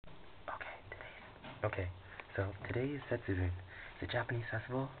Okay, so today is Setsubun. It's a Japanese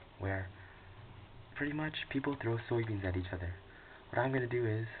festival where pretty much people throw soybeans at each other. What I'm going to do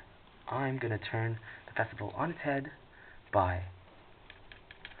is, I'm going to turn the festival on its head by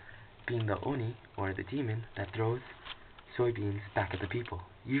being the Oni, or the demon, that throws soybeans back at the people.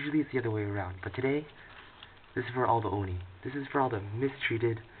 Usually it's the other way around, but today, this is for all the Oni. This is for all the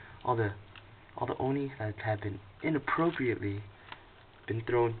mistreated, all the Oni that have been inappropriately been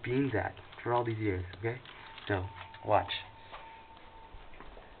thrown beans at for all these years, okay? So, watch.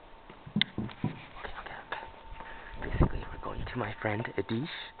 Okay. Basically, we're going to my friend Adish,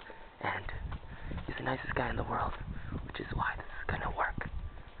 and he's the nicest guy in the world, which is why this is gonna work,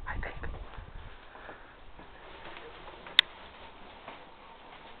 I think.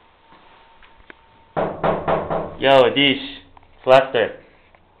 Yo, Adish, it's Lester.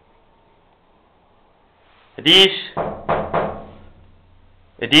 Adish?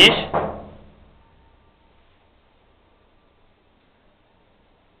 Adish?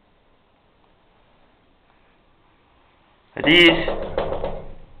 Adish?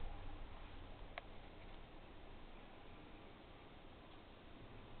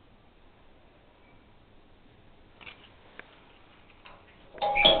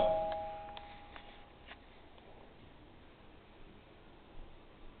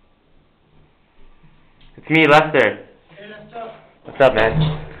 It's me, Lester. Hey, Lester. What's up, man?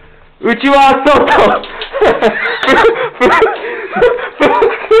 Uchi-wa soto!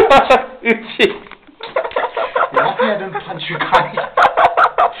 Fukuwa Uchi! You're lucky I didn't punch you guys.